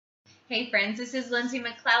Hey friends, this is Lindsay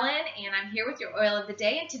McClellan and I'm here with your oil of the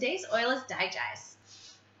day, and today's oil is DiGize.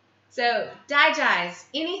 So DiGize,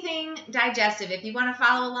 anything digestive. If you want to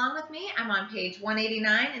follow along with me, I'm on page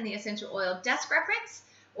 189 in the essential oil desk reference,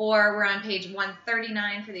 or we're on page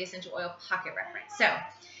 139 for the essential oil pocket reference. So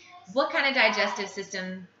what kind of digestive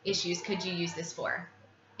system issues could you use this for?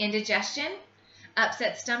 Indigestion,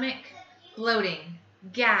 upset stomach, bloating,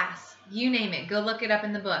 gas, you name it. Go look it up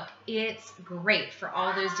in the book. It's great for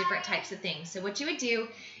all those different types of things. So what you would do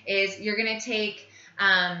is you're going to take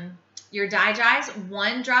your DiGize,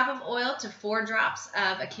 1 drop of oil to 4 drops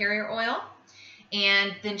of a carrier oil,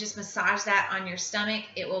 and then just massage that on your stomach.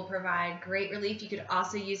 It will provide great relief. You could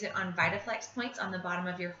also use it on VitaFlex points on the bottom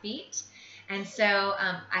of your feet. And so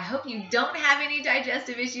I hope you don't have any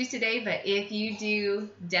digestive issues today, but if you do,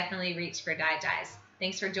 definitely reach for DiGize.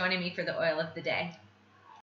 Thanks for joining me for the oil of the day.